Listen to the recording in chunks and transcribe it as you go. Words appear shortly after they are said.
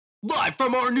Live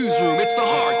from our newsroom, it's the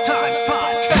Hard Times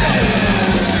Podcast.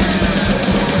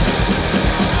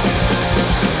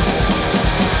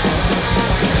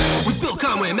 With Bill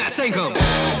Conway and Matt Sankum.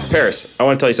 Parris, I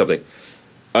want to tell you something.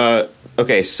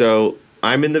 Okay, so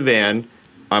I'm in the van.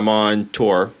 I'm on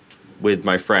tour with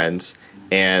my friends,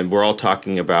 and we're all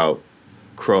talking about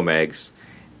Cro-Mags.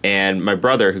 And my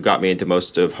brother, who got me into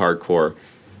most of hardcore,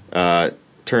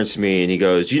 turns to me and he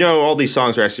goes, "You know, all these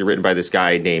songs are actually written by this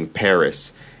guy named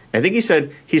Parris." I think he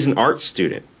said he's an art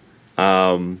student.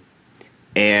 And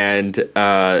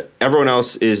everyone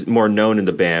else is more known in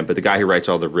the band, but the guy who writes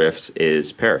all the riffs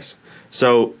is Parris.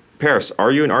 So, Parris, are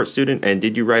you an art student, and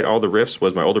did you write all the riffs?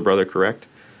 Was my older brother correct?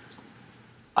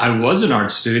 I was an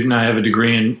art student. I have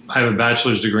a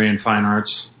bachelor's degree in fine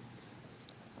arts.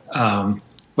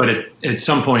 But at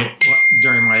some point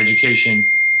during my education,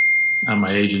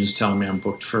 my agent is telling me I'm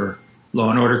booked for Law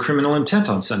and Order Criminal Intent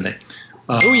on Sunday.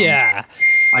 Oh, yeah.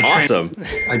 Awesome.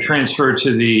 I transferred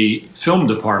to the film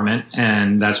department,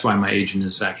 and that's why my agent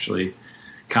is actually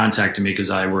contacting me, because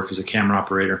I work as a camera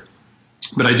operator.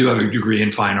 But I do have a degree in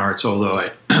fine arts,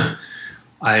 although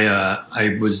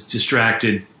I was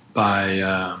distracted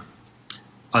by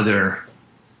other,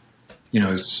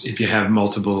 if you have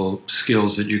multiple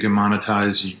skills that you can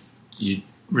monetize, you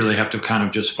really have to kind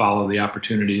of just follow the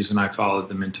opportunities, and I followed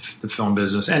them into the film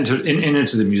business and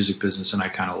into the music business, and I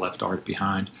kind of left art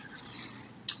behind.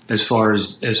 As far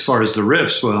as the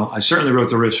riffs, well, I certainly wrote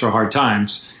the riffs for Hard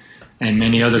Times and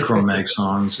many other Cro-Mag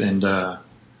songs, and I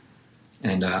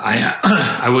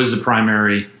was the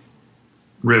primary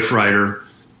riff writer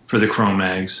for the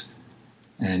Cro-Mags,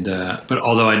 but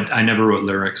although I never wrote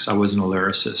lyrics, I wasn't a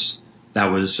lyricist.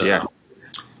 That was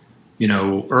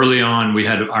early on, we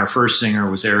had our first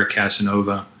singer was Eric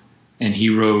Casanova, and he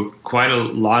wrote quite a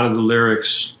lot of the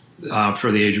lyrics for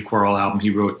the Age of Quarrel album. He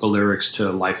wrote the lyrics to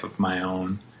Life of My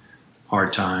Own,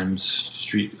 Hard Times,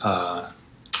 Street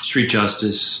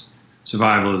Justice,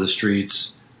 Survival of the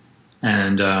Streets,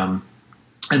 and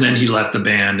then he left the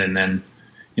band, and then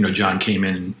John came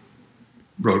in and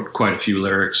wrote quite a few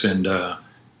lyrics, and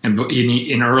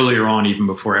earlier on, even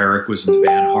before Eric was in the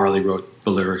band, Harley wrote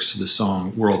the lyrics to the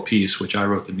song World Peace, which I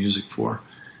wrote the music for.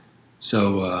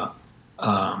 So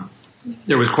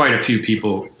there was quite a few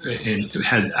people who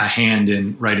had a hand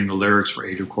in writing the lyrics for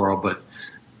Age of Quarrel, but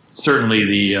certainly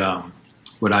the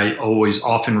what I always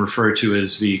often refer to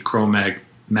as the Cro-Mag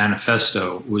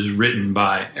Manifesto was written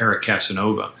by Eric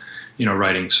Casanova,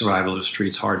 writing Survival of the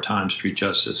Streets, Hard Times, Street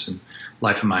Justice, and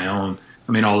Life of My Own.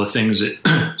 I mean, all the things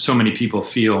that so many people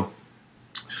feel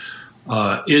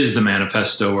is the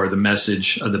manifesto or the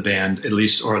message of the band, at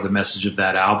least, or the message of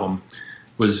that album,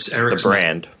 was Eric's. The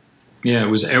brand. Yeah, it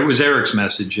was Eric's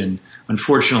message, and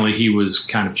unfortunately, he was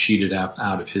kind of cheated out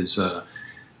of his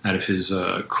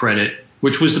credit,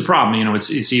 which was the problem.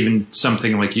 It's even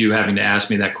something like you having to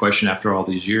ask me that question after all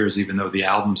these years, even though the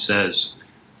album says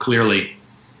clearly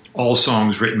all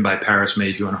songs written by Parris,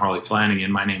 Mayhew, and Harley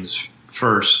Flanagan. My name is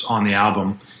first on the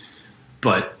album,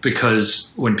 but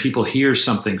because when people hear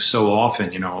something so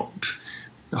often,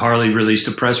 Harley released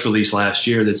a press release last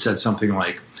year that said something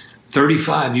like,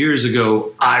 35 years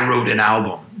ago, I wrote an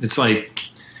album. It's like,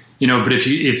 but if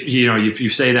you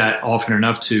say that often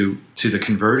enough to the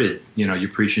converted, you're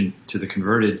preaching to the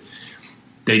converted,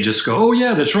 they just go, oh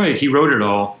yeah, that's right, he wrote it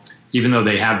all, even though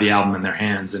they have the album in their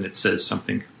hands and it says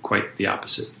something quite the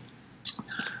opposite.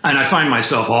 And I find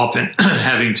myself often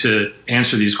having to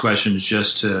answer these questions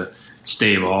just to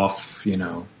stave off,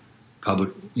 public,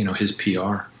 his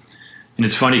PR. And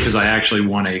it's funny because I actually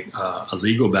won a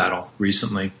legal battle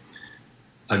recently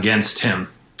against him.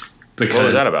 Because what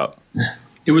was that about?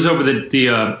 It was over the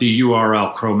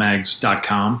URL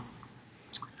Cro-Mags.com,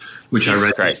 which Jesus I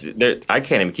read. Christ. I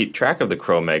can't even keep track of the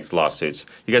Cro-Mags lawsuits.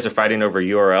 You guys are fighting over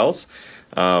URLs?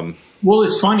 Well,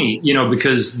 it's funny,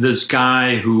 because this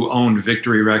guy who owned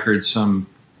Victory Records, some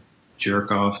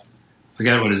jerk off, I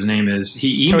forget what his name is.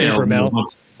 He emailed me.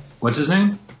 What's his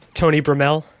name? Tony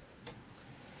Brummel.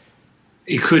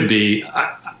 It could be.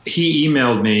 He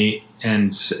emailed me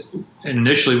and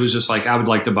initially was just like, I would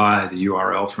like to buy the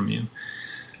URL from you.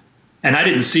 And I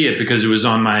didn't see it because it was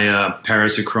on my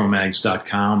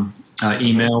Parris@Cro-Mags.com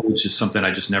email, which is something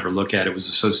I just never look at. It was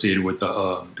associated with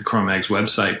the Cro-Mags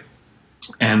website.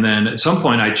 And then at some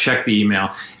point I checked the email,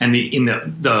 and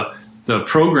the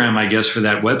program, I guess, for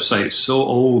that website is so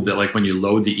old that like when you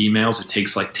load the emails, it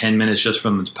takes like 10 minutes just for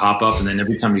them to pop up. And then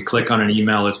every time you click on an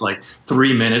email, it's like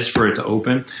 3 minutes for it to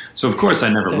open. So of course I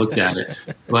never looked at it.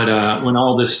 But when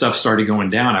all this stuff started going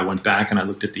down, I went back and I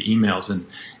looked at the emails, and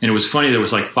it was funny. There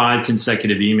was like 5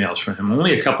 consecutive emails from him,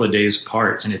 only a couple of days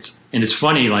apart. And it's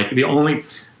funny, like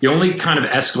The only kind of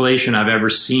escalation I've ever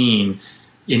seen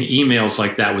in emails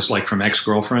like that was like from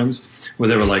ex-girlfriends, where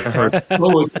they were like,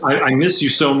 "Oh, I miss you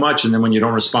so much," and then when you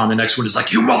don't respond, the next one is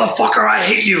like, "You motherfucker, I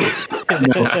hate you." And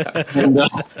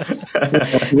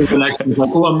the next one's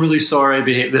like, "Oh, I'm really sorry, I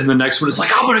behaved." Then the next one is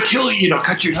like, "I'm gonna kill you,"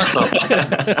 cut your nuts off.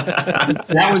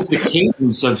 That was the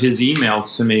cadence of his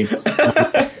emails to me,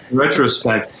 in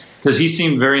retrospect, because he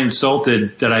seemed very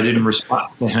insulted that I didn't respond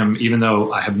to him, even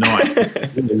though I have no idea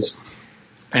who it is.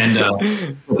 And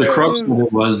the crux of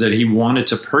it was that he wanted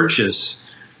to purchase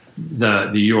the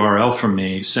URL from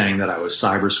me, saying that I was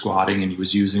cyber squatting and he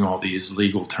was using all these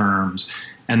legal terms.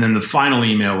 And then the final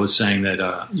email was saying that,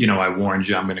 I warned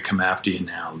you, I'm going to come after you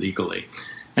now legally.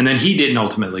 And then he didn't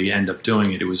ultimately end up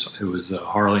doing it. It was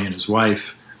Harley and his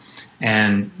wife.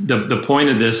 And the point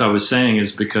of this I was saying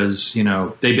is because,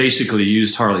 they basically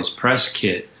used Harley's press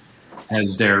kit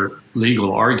as their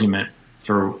legal argument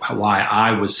for why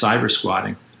I was cyber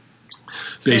squatting.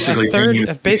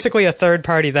 Basically, a third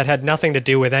party that had nothing to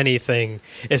do with anything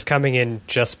is coming in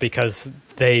just because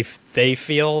they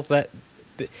feel that,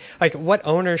 like, what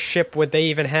ownership would they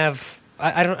even have?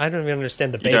 I don't even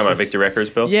understand the basis. You talking about Victory Records,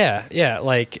 Bill? Yeah,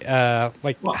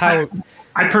 how?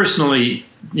 I personally,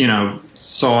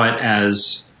 saw it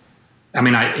as,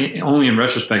 I only in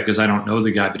retrospect because I don't know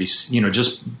the guy, but he's,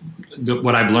 just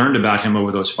what I've learned about him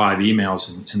over those 5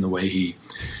 emails and the way he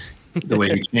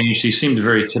changed. He seemed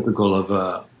very typical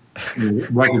of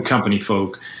record company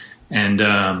folk, and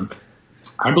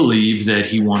I believe that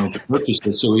he wanted to purchase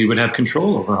it so he would have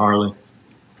control over Harley.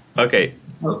 Okay,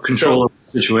 control of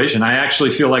the situation. I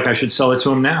actually feel like I should sell it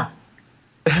to him now.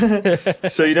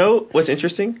 So what's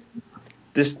interesting?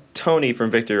 This Tony from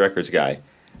Victory Records guy,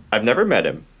 I've never met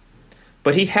him,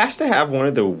 but he has to have one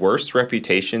of the worst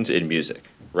reputations in music,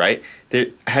 right?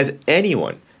 Has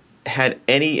anyone had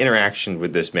any interaction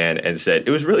with this man and said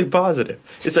it was really positive?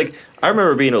 It's like, I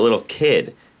remember being a little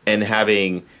kid and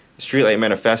having Streetlight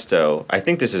Manifesto. I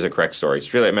think this is a correct story.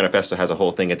 Streetlight Manifesto has a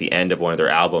whole thing at the end of one of their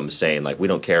albums saying, like, we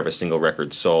don't care if a single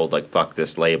record sold, like, fuck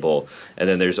this label. And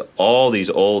then there's all these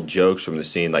old jokes from the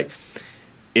scene. Like,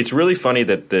 it's really funny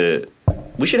that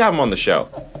we should have him on the show.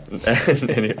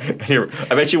 I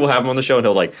bet you we'll have him on the show and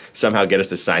he'll, like, somehow get us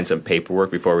to sign some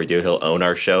paperwork before we do. He'll own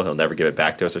our show. He'll never give it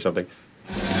back to us or something.